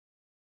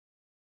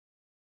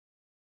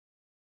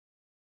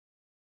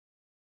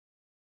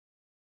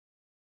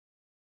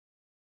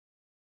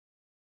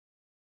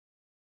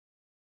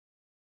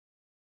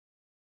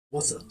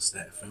What's up,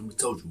 Stat Family?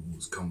 Told you we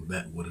was coming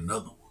back with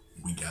another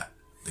one. We got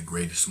the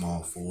greatest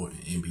small forward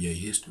in NBA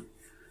history,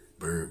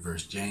 Bird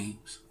versus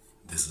James.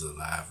 This is a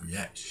live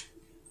reaction.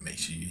 Make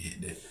sure you hit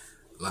that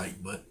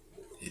like button,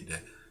 hit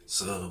that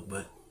sub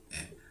button,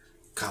 and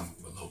comment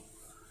below.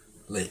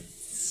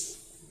 Let's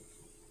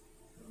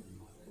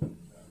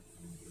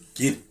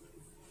get it.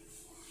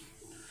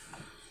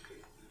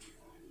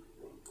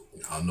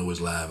 Y'all know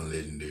it's live and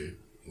legendary.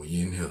 When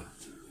you in here,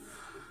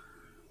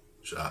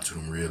 shout out to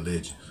them real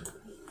legends.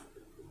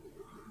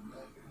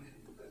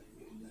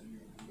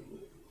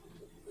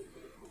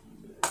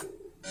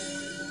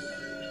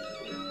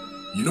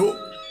 You know what?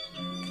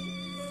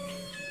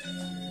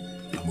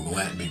 I'm gonna go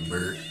at Big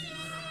Bird.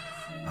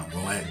 I'm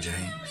gonna at James.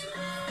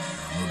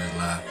 I know that's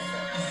live.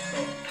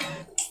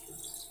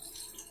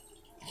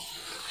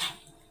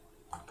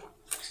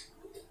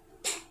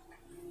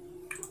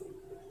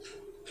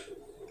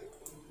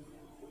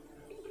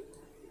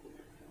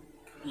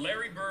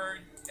 Larry Bird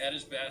at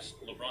his best,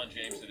 LeBron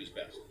James at his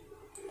best.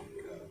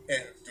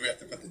 And do we have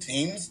to put the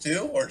teams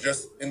too, or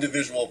just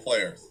individual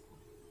players?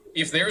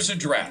 If there's a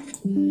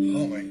draft,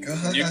 Oh my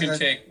God! you can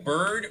take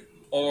Bird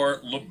or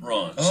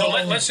LeBron. So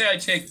let's say I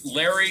take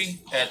Larry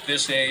at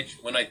this age,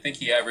 when I think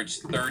he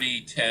averaged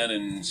 30, 10,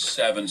 and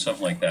 7,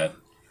 something like that,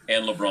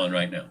 and LeBron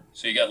right now.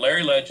 So you got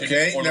Larry Legend.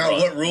 Okay. Or Now,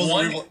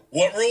 LeBron.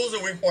 what rules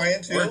are we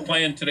playing to? We're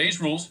playing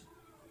today's rules.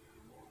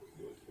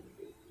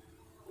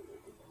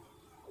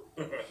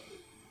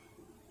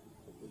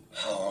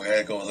 Oh, I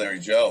gotta go with Larry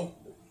Joe.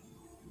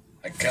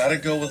 I gotta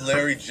go with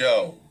Larry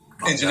Joe.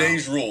 In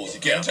today's rules,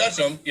 you can't touch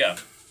them. Yeah.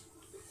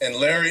 And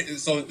Larry,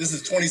 so this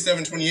is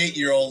 27,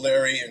 28-year-old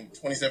Larry and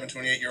 27,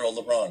 28-year-old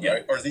LeBron, Yeah.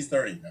 right? Or is he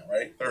 30 now,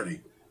 right?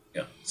 30.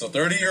 Yeah. So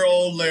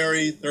 30-year-old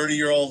Larry,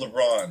 30-year-old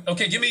LeBron.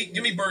 Okay, give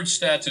me Bird's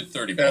stats at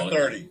 30. At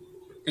 30.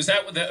 Because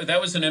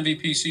that was an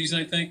MVP season,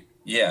 I think.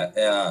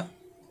 Yeah.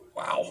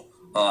 Wow.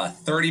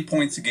 30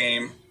 points a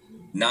game,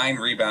 9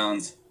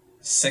 rebounds,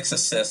 6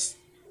 assists,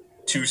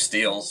 2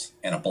 steals,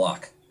 and a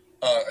block.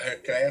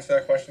 Can I answer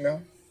that question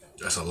now?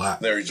 That's a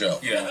lot. Larry Joe.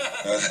 Yeah.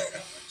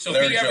 So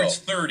Larry if he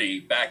averaged Joe. 30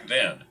 back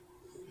then,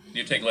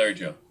 you take Larry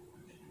Joe.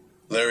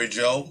 Larry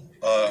Joe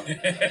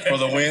for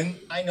the win.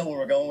 I know where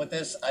we're going with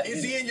this.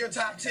 Is he in your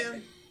top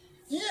 10?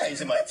 Yeah,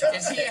 he's in my top.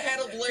 Is he ahead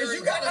of Larry?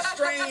 You got a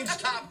strange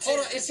top 10.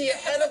 Hold on, is he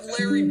ahead of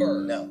Larry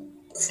Bird? No.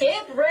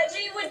 Skip,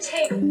 Reggie would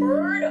take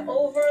Bird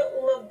over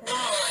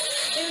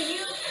LeBron. Do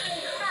you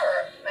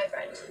concur, my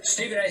friend?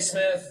 Stephen A.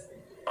 Smith,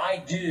 I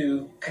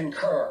do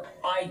concur.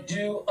 I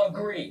do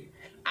agree.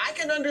 I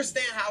can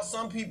understand how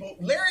some people...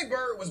 Larry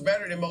Bird was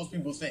better than most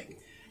people think.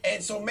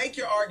 And so make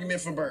your argument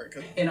for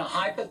Bird. In a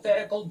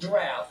hypothetical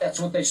draft, that's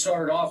what they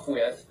started off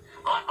with.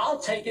 I'll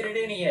take it at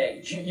any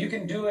age. You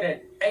can do it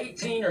at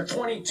 18 or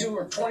 22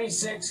 or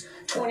 26,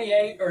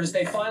 28, or as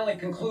they finally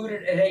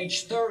concluded at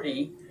age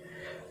 30.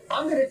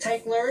 I'm going to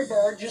take Larry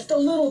Bird just a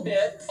little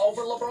bit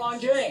over LeBron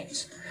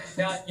James.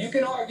 Now, you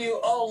can argue,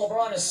 oh,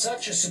 LeBron is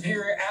such a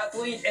superior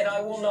athlete, and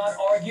I will not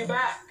argue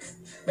back.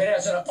 But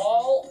as an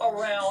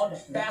all-around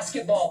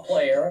basketball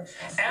player,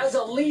 as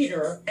a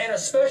leader, and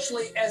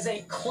especially as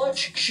a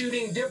clutch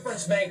shooting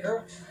difference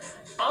maker,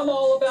 I'm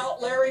all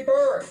about Larry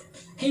Bird.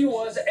 He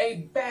was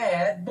a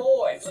bad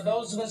boy. For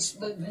those of us,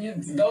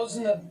 those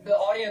in the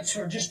audience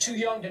who are just too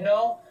young to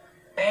know,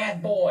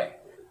 bad boy.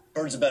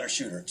 Bird's a better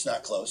shooter. It's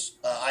not close.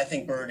 I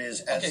think Bird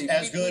is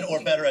as good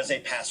or better as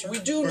a passer.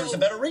 Bird's a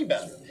better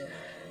rebounder.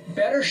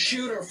 Better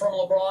shooter from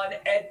LeBron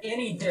at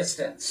any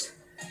distance.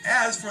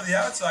 As for the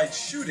outside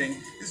shooting,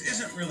 this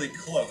isn't really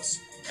close.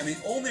 And the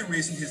only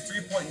reason his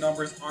three-point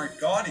numbers aren't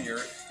gaudier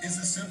is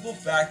the simple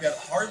fact that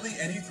hardly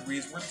any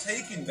threes were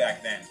taken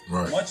back then,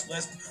 much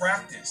less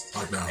practiced.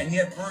 And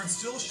yet Bird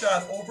still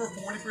shot over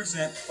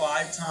 40%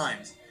 5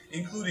 times,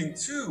 including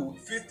 2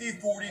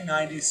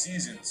 50-40-90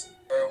 seasons.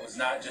 Bird was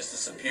not just a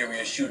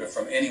superior shooter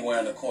from anywhere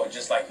on the court,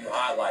 just like you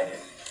highlighted.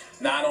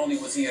 Not only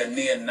was he a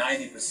near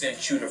 90%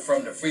 shooter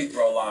from the free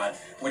throw line,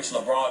 which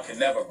LeBron could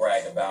never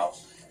brag about,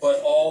 but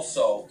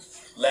also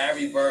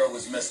Larry Bird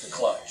was Mr.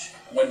 Clutch.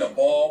 When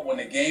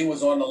the game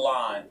was on the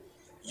line,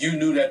 you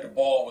knew that the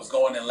ball was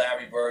going in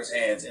Larry Bird's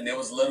hands, and there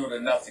was little to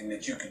nothing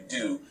that you could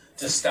do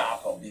to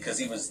stop him because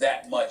he was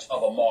that much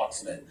of a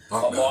marksman.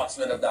 A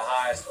marksman of the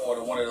highest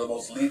order, one of the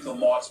most lethal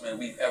marksmen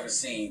we've ever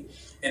seen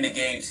in the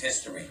game's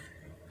history.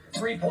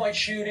 Three-point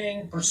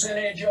shooting,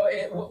 percentage,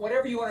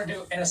 whatever you want to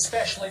do, and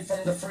especially from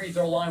the free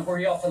throw line where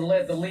he often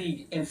led the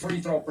league in free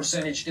throw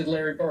percentage, did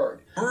Larry Bird.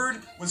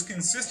 Bird was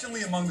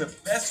consistently among the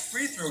best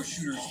free throw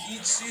shooters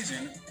each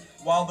season,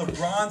 while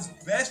LeBron's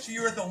best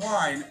year at the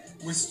line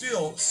was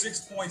still 6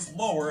 points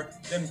lower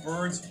than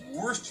Bird's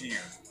worst year.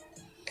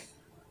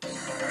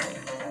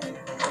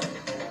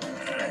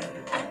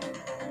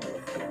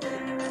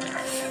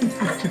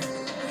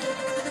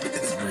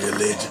 It's real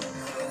legend.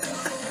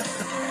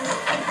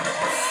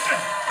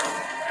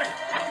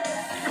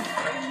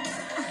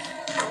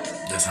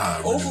 That's how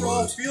it really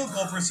Overall was. field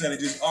goal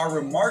percentages are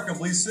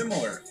remarkably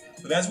similar.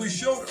 But as we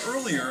showed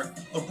earlier,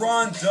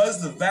 LeBron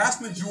does the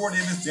vast majority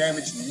of his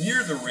damage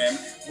near the rim,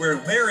 where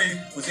Larry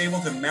was able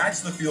to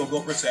match the field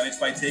goal percentage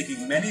by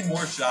taking many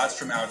more shots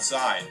from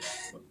outside.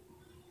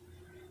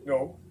 You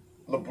know,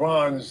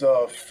 LeBron's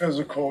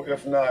physical,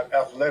 if not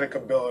athletic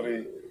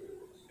ability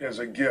is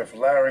a gift.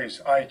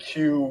 Larry's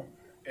IQ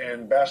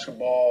and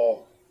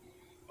basketball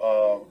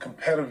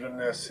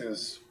competitiveness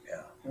is,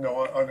 you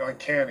know,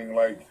 uncanny.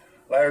 Like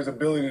Larry's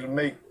ability to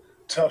make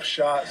tough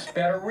shots.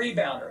 Better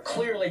rebounder,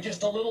 clearly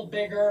just a little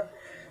bigger,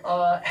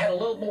 had a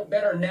little more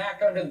better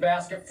knack under the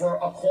basket for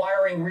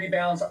acquiring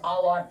rebounds, a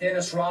la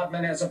Dennis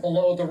Rodman as a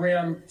below the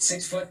rim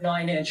 6'9"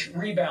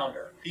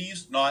 rebounder.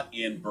 He's not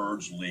in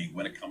Bird's league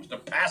when it comes to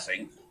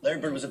passing. Larry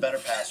Bird was a better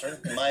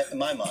passer, in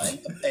my mind,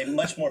 a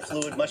much more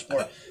fluid, much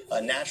more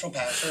natural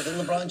passer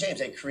than LeBron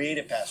James, a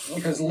creative passer.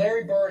 Because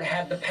Larry Bird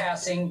had the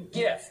passing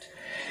gift.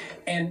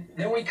 And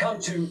then we come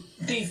to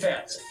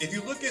defense. If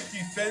you look at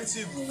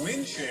defensive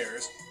win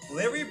shares,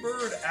 Larry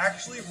Bird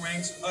actually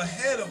ranks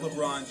ahead of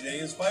LeBron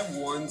James by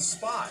 1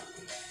 spot.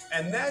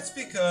 And that's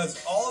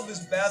because all of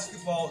his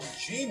basketball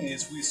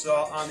genius we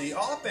saw on the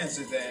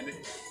offensive end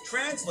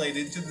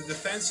translated to the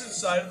defensive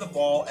side of the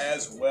ball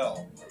as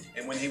well.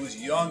 And when he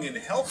was young and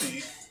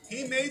healthy,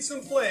 he made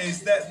some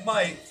plays that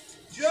might,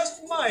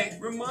 just might,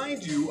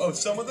 remind you of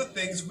some of the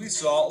things we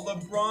saw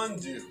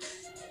LeBron do.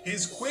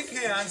 His quick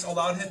hands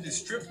allowed him to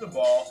strip the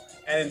ball,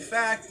 and in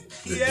fact,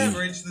 he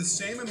averaged the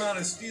same amount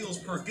of steals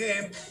per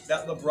game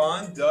that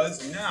LeBron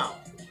does now.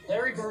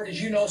 Larry Bird,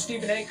 as you know,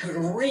 Stephen A, could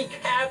wreak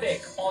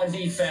havoc on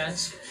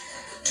defense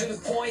to the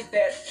point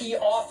that he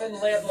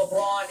often led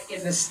LeBron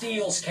in the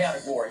steals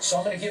category. So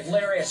I'm going to give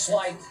Larry a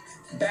slight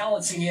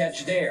balancing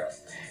edge there.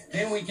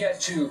 Then we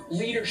get to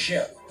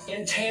leadership,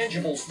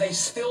 intangibles. They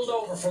spilled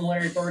over from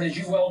Larry Bird, as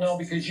you well know,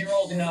 because you're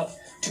old enough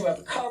to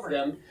have covered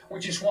him,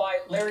 which is why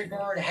Larry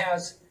Bird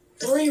has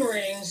 3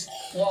 rings,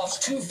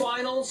 lost 2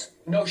 finals,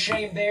 no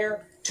shame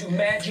there, to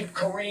Magic,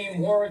 Kareem,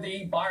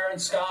 Worthy, Byron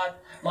Scott,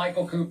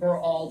 Michael Cooper,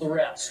 all the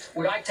rest.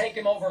 Would I take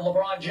him over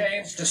LeBron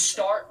James to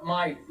start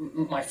my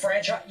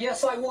franchise?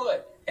 Yes, I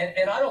would.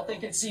 And I don't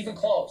think it's even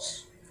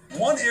close.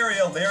 One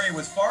area Larry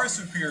was far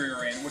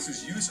superior in was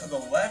his use of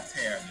the left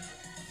hand.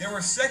 There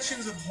were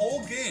sections of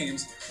whole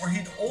games where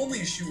he'd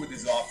only shoot with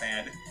his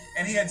offhand,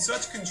 and he had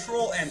such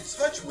control and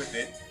touch with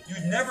it,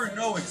 you'd never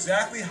know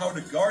exactly how to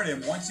guard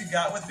him once you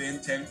got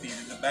within 10 feet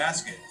of the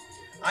basket.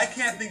 I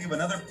can't think of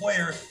another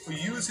player who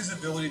used his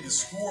ability to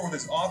score with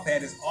his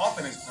offhand as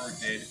often as Bird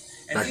did,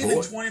 and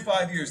even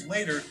 25 years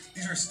later,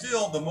 these are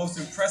still the most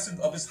impressive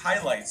of his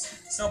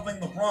highlights, something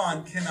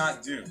LeBron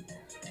cannot do.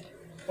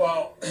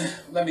 Well,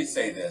 let me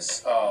say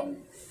this.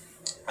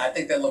 I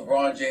think that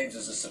LeBron James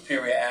is a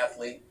superior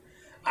athlete.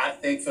 I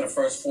think for the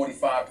first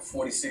 45 to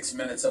 46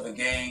 minutes of a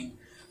game,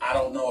 I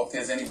don't know if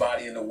there's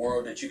anybody in the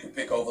world that you can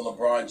pick over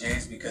LeBron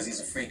James because he's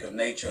a freak of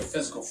nature, a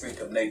physical freak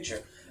of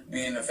nature,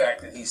 being the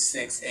fact that he's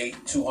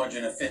 6'8",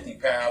 250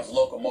 pounds,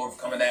 locomotive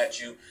coming at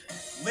you.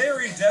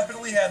 Larry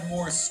definitely had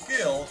more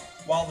skill,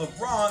 while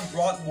LeBron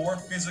brought more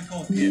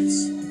physical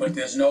gifts. But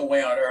there's no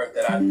way on earth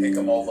that I'd pick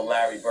him over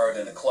Larry Bird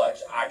in the clutch.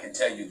 I can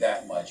tell you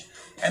that much.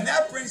 And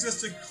that brings us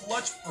to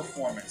clutch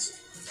performance.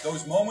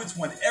 Those moments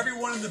when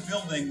everyone in the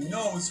building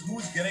knows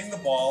who's getting the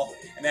ball,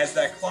 and as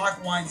that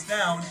clock winds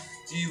down,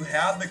 do you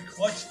have the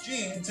clutch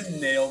gene to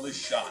nail the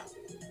shot?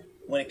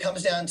 When it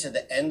comes down to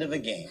the end of a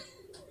game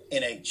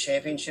in a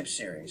championship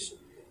series,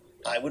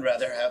 I would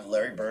rather have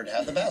Larry Bird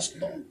have the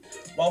basketball.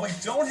 While we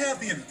don't have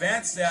the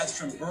advanced stats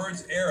from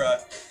Bird's era,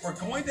 we're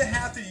going to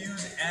have to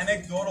use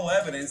anecdotal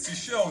evidence to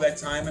show that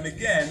time and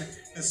again,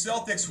 the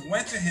Celtics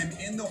went to him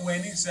in the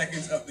waning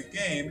seconds of the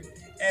game,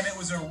 and it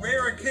was a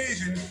rare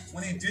occasion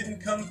when he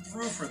didn't come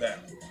through for them.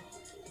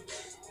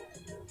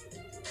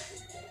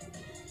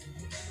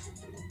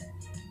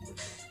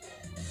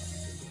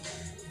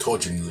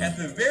 At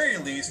the very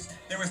least,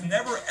 there was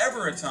never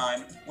ever a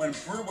time when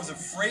Bird was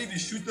afraid to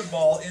shoot the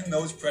ball in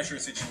those pressure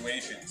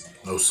situations.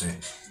 No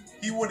sense.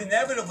 He would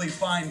inevitably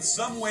find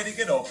some way to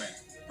get open.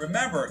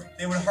 Remember,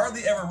 they would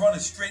hardly ever run a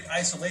straight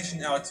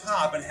isolation out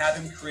top and have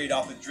him create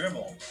off the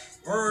dribble.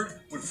 Bird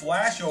would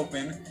flash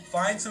open,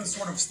 find some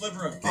sort of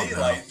sliver of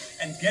daylight,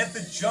 and get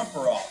the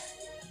jumper off.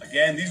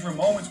 Again, these were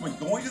moments when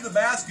going to the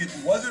basket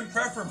wasn't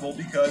preferable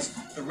because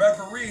the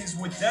referees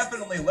would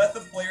definitely let the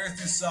players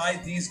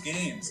decide these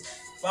games.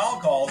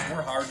 Foul calls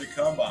were hard to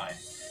come by.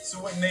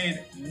 So it made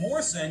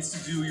more sense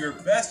to do your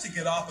best to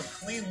get off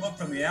a clean look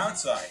from the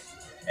outside.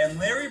 And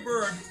Larry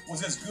Bird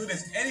was as good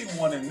as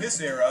anyone in this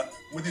era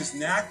with his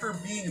knack for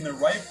being in the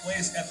right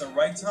place at the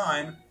right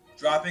time,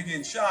 dropping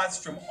in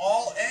shots from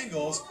all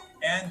angles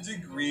and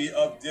degree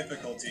of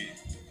difficulty.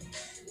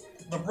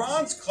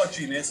 LeBron's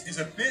clutchiness is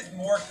a bit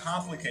more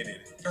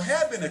complicated. There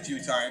have been a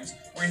few times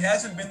where he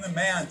hasn't been the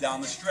man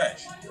down the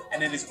stretch,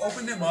 and it has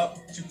opened him up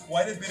to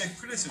quite a bit of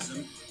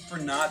criticism for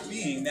not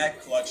being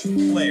that clutch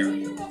player.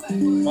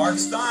 Mark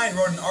Stein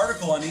wrote an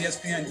article on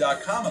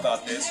ESPN.com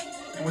about this,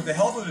 and with the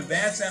help of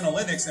advanced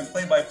analytics and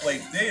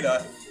play-by-play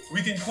data,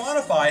 we can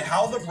quantify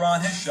how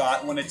LeBron has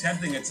shot when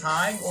attempting a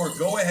tying or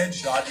go-ahead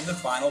shot in the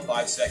final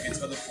 5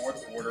 seconds of the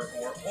fourth quarter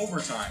or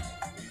overtime.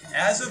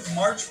 As of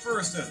March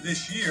 1st of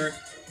this year,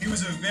 he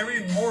was a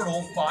very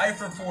mortal 5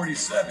 for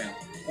 47,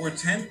 or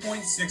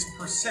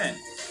 10.6%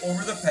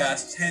 over the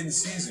past 10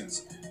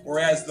 seasons,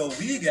 whereas the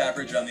league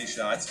average on these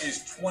shots is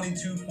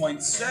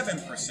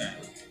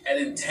 22.7%. An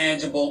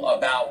intangible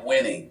about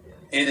winning.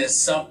 It is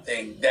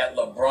something that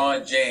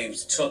LeBron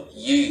James took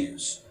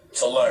years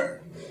to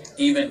learn,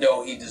 even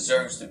though he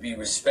deserves to be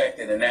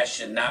respected and that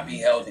should not be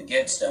held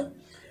against him.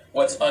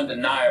 What's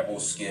undeniable,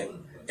 Skip,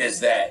 is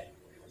that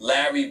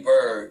Larry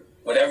Bird,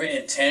 whatever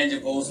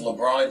intangibles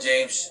LeBron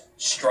James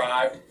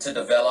strived to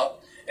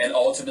develop and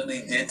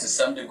ultimately did to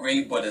some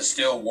degree, but is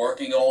still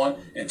working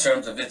on in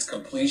terms of its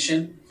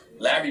completion,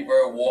 Larry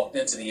Bird walked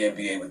into the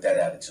NBA with that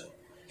attitude.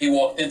 He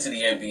walked into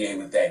the NBA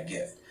with that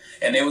gift.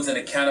 And there was an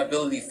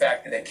accountability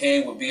factor that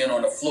came with being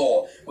on the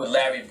floor with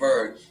Larry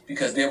Bird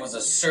because there was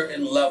a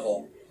certain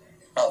level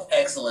of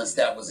excellence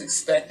that was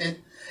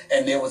expected,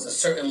 and there was a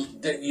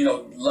certain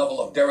level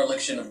of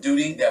dereliction of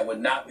duty that would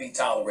not be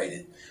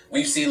tolerated.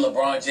 We've seen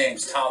LeBron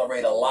James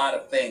tolerate a lot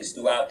of things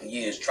throughout the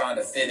years, trying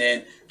to fit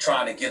in,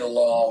 trying to get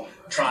along,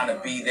 trying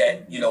to be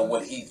that,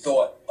 what he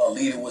thought a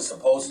leader was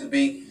supposed to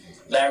be.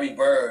 Larry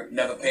Bird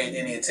never paid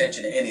any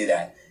attention to any of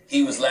that.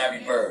 He was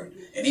Larry Bird,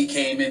 and he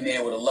came in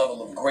there with a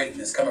level of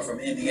greatness coming from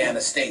Indiana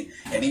State,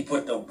 and he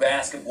put the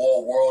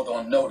basketball world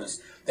on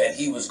notice that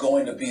he was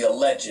going to be a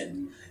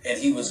legend and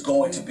he was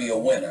going to be a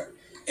winner.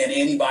 And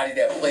anybody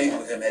that played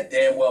with him had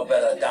damn well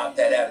better adopt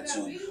that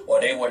attitude,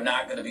 or they were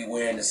not going to be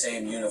wearing the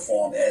same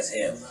uniform as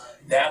him.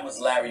 That was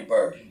Larry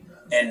Bird.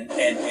 And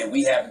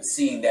we haven't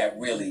seen that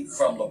really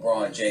from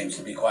LeBron James,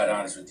 to be quite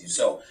honest with you.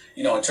 So,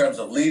 in terms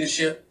of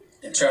leadership,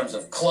 in terms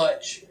of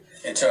clutch,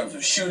 in terms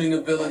of shooting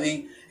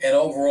ability, and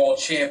overall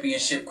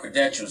championship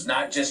credentials,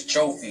 not just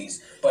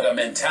trophies, but a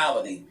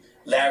mentality,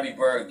 Larry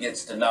Bird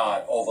gets the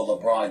nod over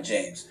LeBron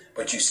James.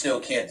 But you still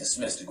can't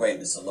dismiss the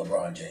greatness of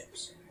LeBron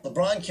James.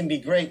 LeBron can be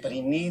great, but he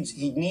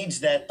needs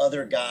that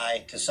other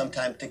guy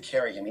to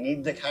carry him. He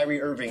needs the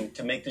Kyrie Irving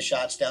to make the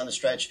shots down the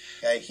stretch.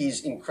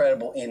 He's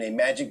incredible in a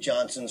Magic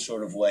Johnson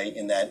sort of way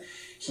in that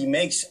he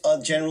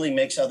generally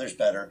makes others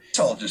better. Let's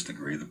all just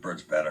agree that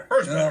Bird's better.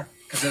 Bird's better.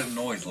 Because it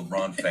annoys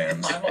LeBron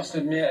fans. I must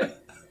admit,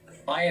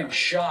 I am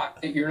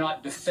shocked that you're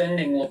not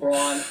defending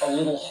LeBron a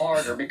little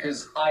harder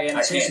because I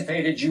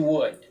anticipated you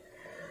would.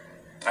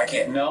 I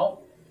can't. No?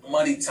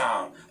 Money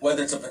time,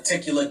 whether it's a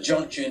particular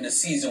juncture in the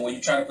season where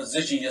you're trying to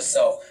position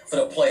yourself for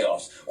the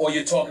playoffs, or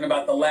you're talking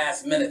about the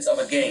last minutes of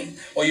a game,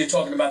 or you're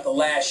talking about the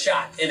last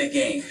shot in a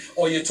game,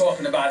 or you're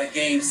talking about a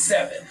game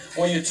 7,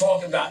 or you're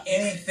talking about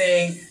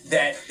anything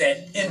that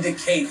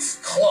indicates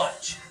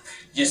clutch.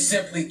 You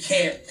simply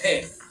can't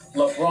pick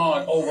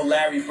LeBron over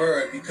Larry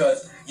Bird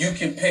because you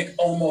can pick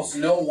almost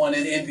no one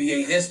in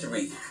NBA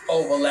history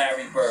over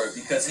Larry Bird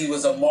because he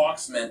was a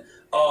marksman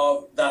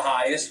of the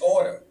highest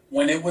order.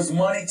 When it was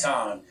money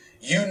time,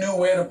 you knew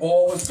where the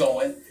ball was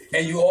going,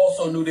 and you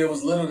also knew there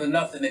was little to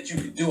nothing that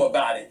you could do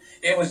about it.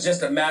 It was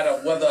just a matter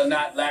of whether or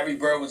not Larry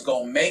Bird was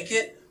going to make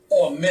it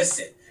or miss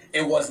it.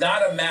 It was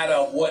not a matter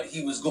of what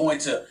he was going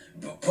to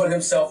put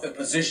himself in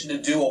position to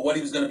do or what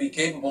he was going to be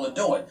capable of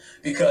doing,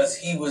 because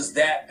he was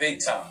that big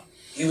time.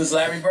 He was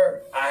Larry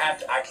Bird.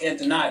 I can't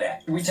deny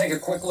that. We take a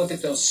quick look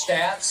at those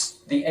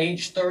stats, the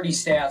age 30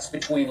 stats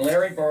between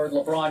Larry Bird,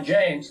 LeBron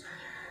James.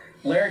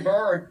 Larry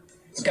Bird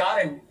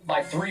got him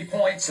by 3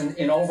 points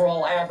in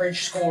overall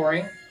average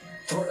scoring.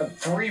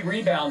 3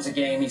 rebounds a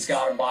game he's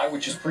got him by,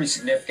 which is pretty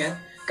significant.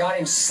 Got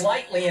him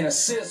slightly in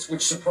assists,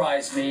 which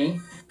surprised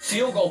me.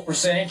 Field goal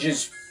percentage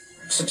is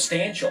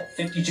substantial,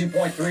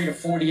 52.3 to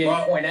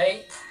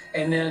 48.8.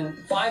 And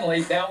then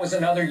finally, that was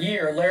another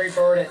year. Larry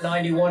Bird at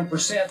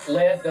 91%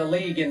 led the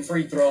league in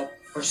free throw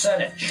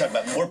percentage. Talk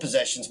about more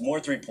possessions, more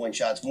three-point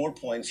shots, more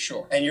points.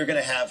 Sure. And you're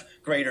going to have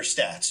greater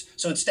stats.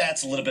 So it's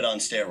stats a little bit on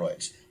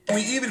steroids.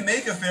 We even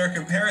make a fair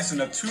comparison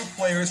of 2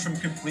 players from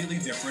completely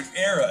different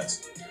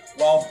eras.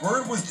 While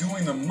Bird was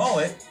doing the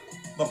mullet,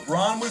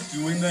 LeBron was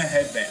doing the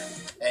headband.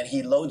 And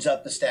he loads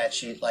up the stat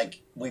sheet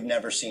like we've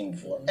never seen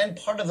before. And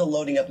part of the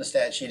loading up the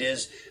stat sheet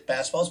is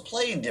basketball's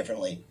played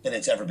differently than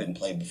it's ever been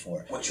played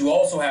before. What you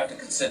also have to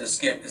consider,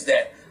 Skip, is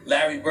that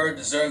Larry Bird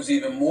deserves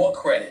even more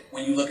credit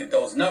when you look at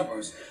those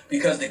numbers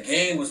because the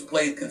game was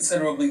played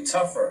considerably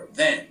tougher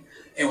then.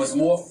 It was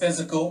more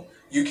physical.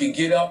 You can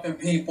get up in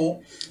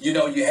people. You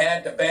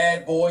had the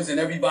bad boys and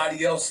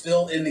everybody else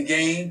still in the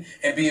game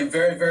and being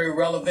very, very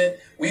relevant.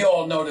 We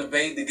all know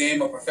the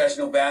game of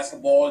professional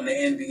basketball in the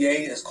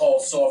NBA is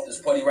called soft as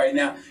putty right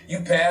now. You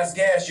pass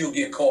gas, you'll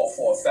get called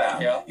for a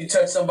foul. Yeah. You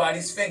touch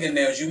somebody's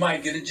fingernails, you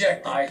might get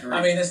ejected. I agree.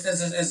 I mean,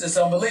 it's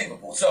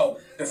unbelievable. So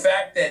the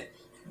fact that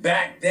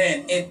back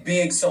then it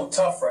being so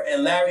tougher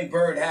and Larry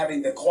Bird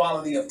having the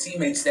quality of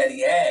teammates that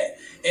he had,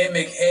 Ed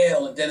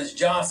McHale and Dennis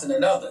Johnson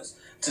and others,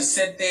 to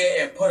sit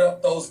there and put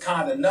up those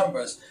kind of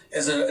numbers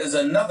is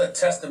another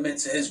testament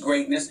to his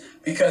greatness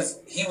because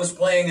he was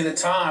playing in a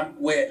time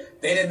where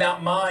they did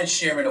not mind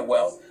sharing the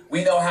wealth,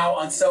 We know how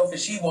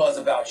unselfish he was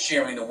about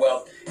sharing the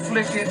wealth.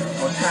 Flick it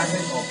or tap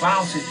it or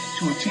bounce it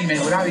to a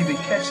teammate without even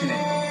catching it.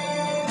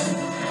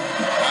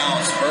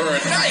 Bounce,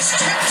 Bird. Nice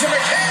tip to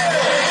McHale.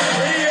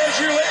 3 years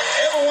you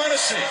ever want to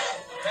see.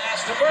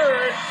 Pass to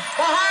Bird.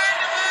 Behind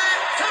the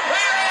back to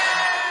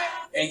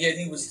Perry. And yet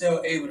he was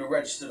still able to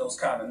register those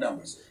kind of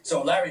numbers.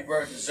 So Larry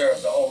Bird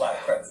deserves a whole lot of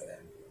credit for that.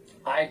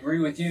 I agree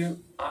with you.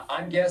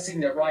 I'm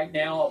guessing that right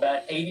now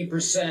about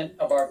 80%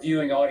 of our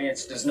viewing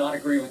audience does not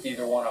agree with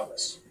either one of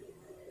us.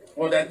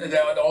 Well,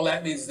 all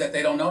that means is that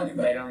they don't know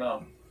anybody. They don't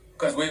know.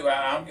 Because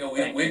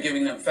we're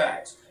giving them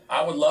facts.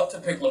 I would love to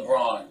pick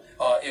LeBron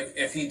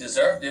if he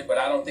deserved it, but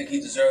I don't think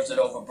he deserves it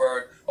over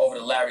Bird, over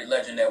the Larry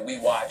Legend that we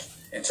watched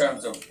in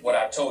terms of what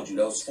I told you,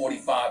 those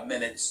 45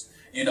 minutes,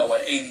 you know,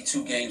 an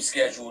 82-game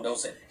schedule.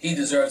 He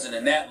deserves it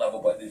in that level,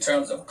 but in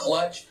terms of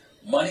clutch,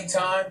 money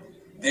time,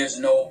 there's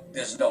no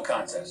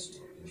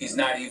contest. He's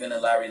not even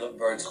in Larry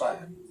Bird's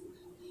class.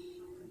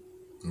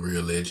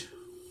 Real legend.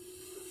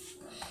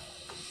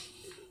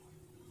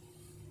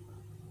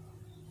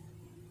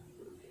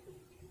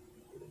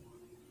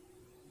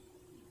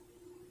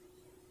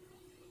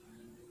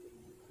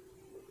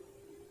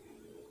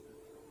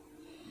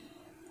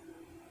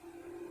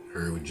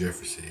 Heard what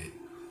Jeffrey said.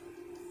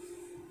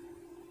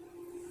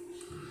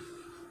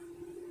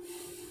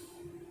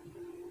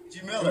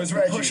 G. Miller,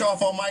 push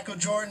off on Michael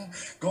Jordan,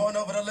 going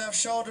over the left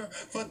shoulder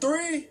for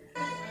 3.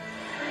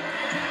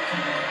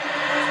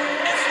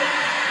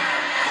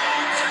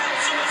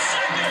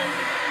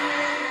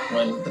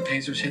 When the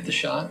Pacers hit the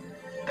shot,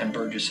 and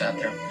Bird just sat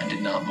there and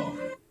did not move.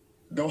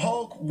 The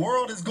whole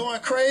world is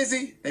going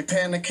crazy. They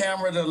pan the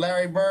camera to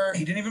Larry Bird.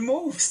 He didn't even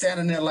move.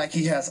 Standing there like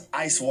he has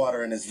ice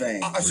water in his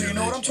veins. So you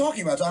know what I'm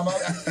talking about.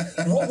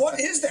 What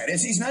is that?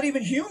 He's not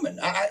even human.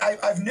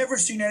 I've never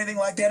seen anything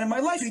like that in my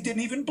life. He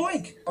didn't even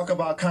blink. Talk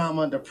about calm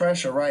under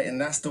pressure, right?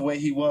 And that's the way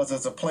he was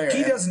as a player.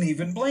 He doesn't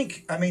even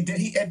blink. I mean, did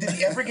he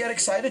ever get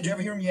excited? Did you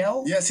ever hear him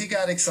yell? Yes, he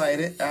got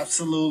excited,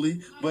 absolutely.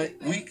 But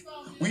we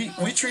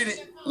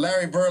treated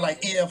Larry Bird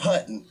like E.F.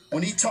 Hutton.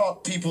 When he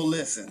talked, people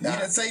listened. He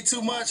didn't say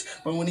too much,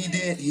 but when he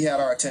did, he had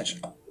our attention.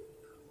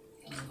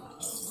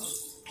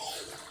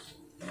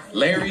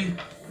 Larry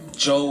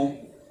Joe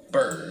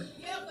Bird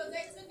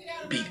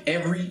beat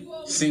every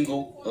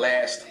single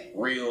last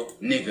real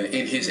nigga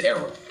in his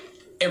era.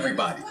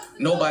 Everybody.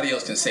 Nobody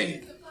else can say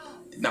it.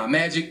 Not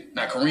Magic,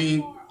 not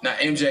Kareem, not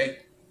MJ.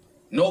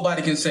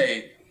 Nobody can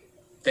say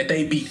that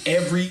they beat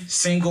every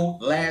single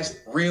last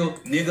real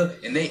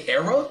nigga in their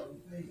era.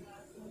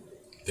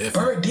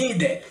 Definitely. Bird did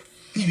that.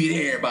 He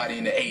beat everybody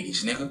in the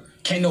 80s, nigga.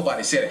 Can't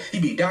nobody say that.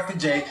 He beat Dr.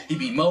 J. He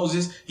beat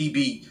Moses. He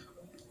beat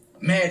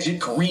Magic,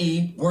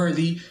 Kareem,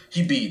 Worthy.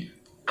 He beat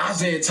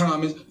Isaiah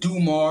Thomas,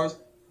 Dumars,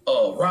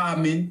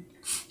 Rodman.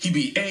 He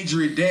beat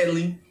Adrian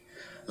Deadly.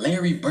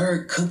 Larry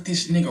Bird cooked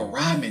this nigga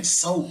Rodman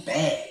so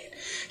bad.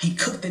 He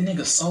cooked the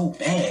nigga so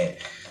bad.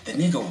 The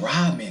nigga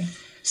Rodman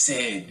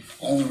said,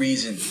 only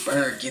reason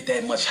Bird get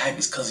that much hype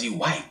is because he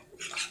white.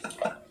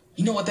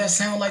 You know what that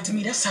sound like to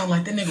me? That sound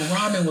like that nigga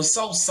Rodman was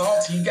so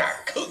salty he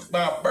got cooked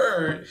by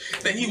Bird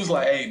that he was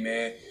like, hey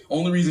man,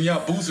 only reason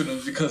y'all boosted him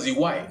is because he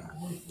white.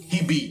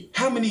 He beat,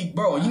 how many,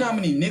 bro, you know how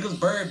many niggas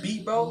Bird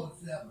beat, bro?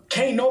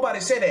 Can't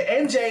nobody say that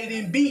MJ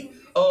didn't beat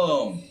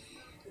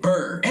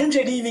Bird. MJ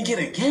didn't even get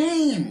a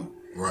game.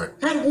 Right.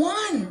 Not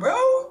one,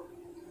 bro.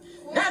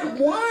 Not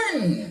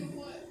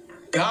one.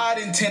 God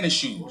in tennis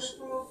shoes.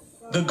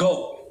 The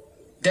GOAT.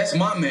 That's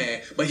my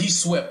man, but he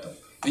swept him.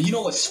 And you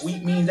know what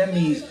sweep means? That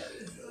means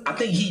I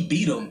think he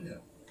beat him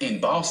in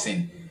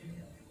Boston,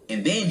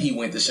 and then he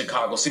went to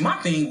Chicago. See, my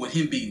thing with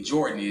him beating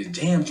Jordan is,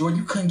 damn, Jordan,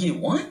 you couldn't get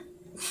one?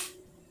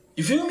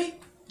 You feel me?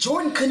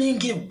 Jordan couldn't even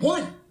get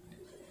one.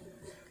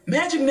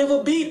 Magic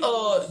never beat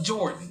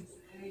Jordan.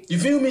 You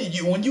feel me?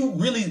 When you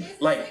really,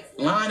 like,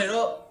 line it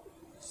up,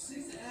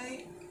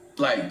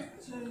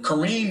 like,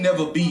 Kareem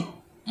never beat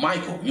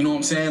Michael. You know what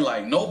I'm saying?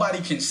 Like,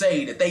 nobody can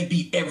say that they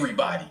beat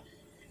everybody.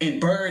 And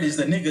Bird is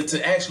the nigga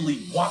to actually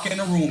walk in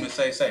the room and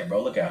say,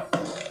 bro, look out.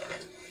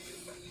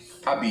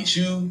 I beat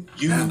you,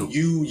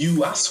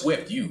 you, I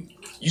swept you.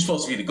 You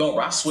supposed to be the GOAT,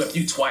 I swept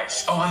you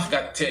twice. Oh, I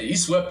forgot to tell you, he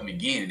swept him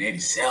again in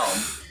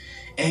 87.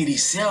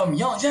 87,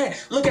 young Jay,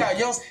 look out,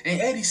 young. In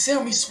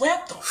 87, he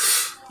swept him.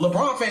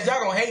 LeBron fans, y'all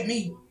gonna hate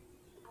me.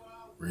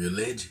 Real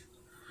legend.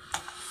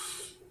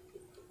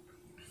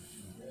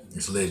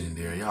 It's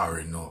legendary. Y'all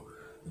already know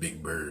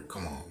Big Bird.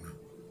 Come on, man.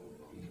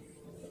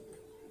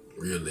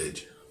 Real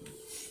legend.